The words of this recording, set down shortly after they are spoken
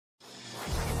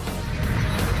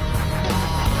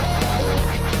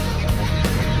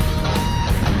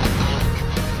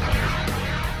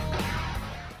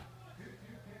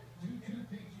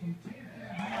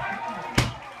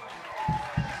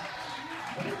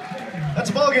That's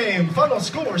a ball game. Final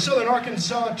score, Southern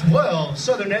Arkansas 12,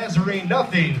 Southern Nazarene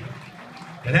nothing.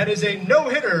 And that is a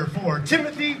no-hitter for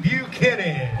Timothy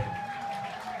Buchanan.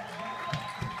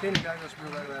 Dana Douglas,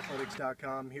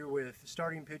 BlueLetterAthletics.com, here with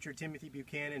starting pitcher Timothy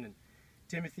Buchanan. And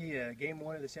Timothy, game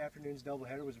one of this afternoon's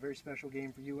doubleheader was a very special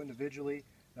game for you individually.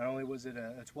 Not only was it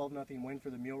a 12-0 win for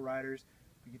the Mule Riders,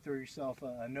 but you threw yourself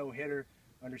a no-hitter.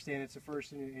 I understand it's the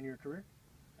first in your career?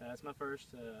 It's my first.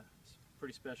 It's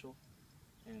pretty special,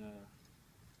 and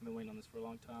I've been waiting on this for a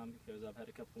long time because I've had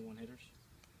a couple one-hitters.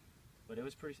 But it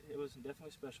was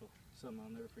definitely special. Something I'll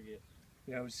never forget.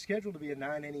 Yeah, it was scheduled to be a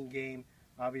 9-inning game.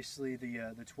 Obviously,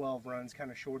 the 12 runs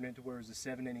kind of shortened it to where it was a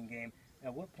 7-inning game.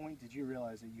 At what point did you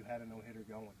realize that you had a no-hitter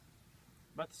going?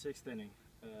 About the 6th inning,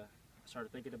 I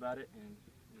started thinking about it, and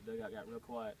the dugout got real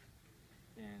quiet.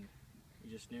 And you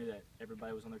just knew that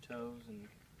everybody was on their toes, and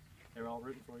they were all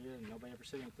rooting for you, and nobody ever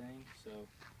said anything. So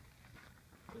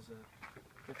it was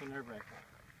definitely nerve-wracking.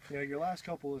 You know, your last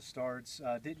couple of starts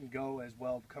didn't go as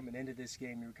well coming into this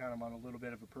game. You were kind of on a little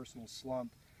bit of a personal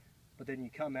slump. But then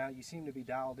you come out, you seem to be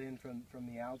dialed in from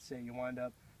the outset. You wind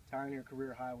up tying your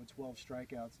career high with 12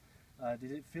 strikeouts.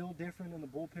 Did it feel different in the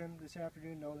bullpen this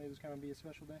afternoon, knowing that it was going to be a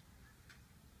special day?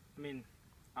 I mean,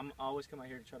 I always come out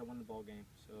here to try to win the ball game,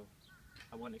 so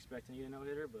I wasn't expecting to get a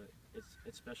no-hitter, but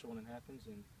it's special when it happens,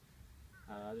 and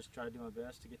I just try to do my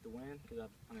best to get the win, because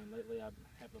lately I've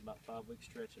had about a 5-week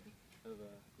stretch of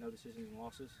no decisions and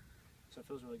losses, so it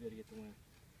feels really good to get the win.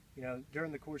 You know,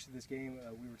 during the course of this game,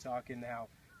 we were talking how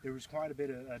there was quite a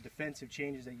bit of defensive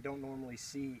changes that you don't normally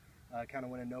see kind of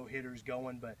when a no-hitter's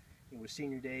going, but with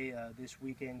senior day this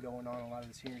weekend going on, a lot of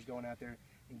the seniors going out there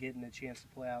and getting a chance to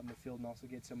play out in the field and also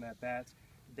get some at-bats.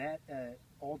 Did that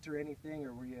alter anything,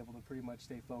 or were you able to pretty much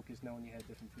stay focused knowing you had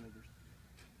different fielders?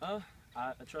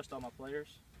 I trust all my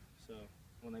players, so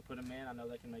when they put them in, I know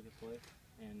they can make a play,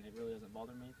 and it really doesn't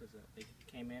bother me because they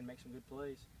came in, make some good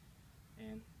plays,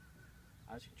 and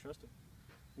I just can trust them.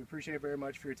 We appreciate it very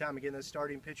much for your time. Again, that's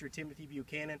starting pitcher Timothy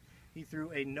Buchanan. He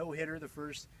threw a no-hitter, the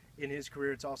first in his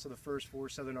career. It's also the first for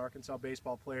Southern Arkansas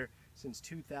baseball player since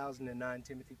 2009.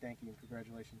 Timothy, thank you and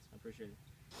congratulations. I appreciate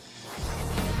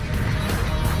it.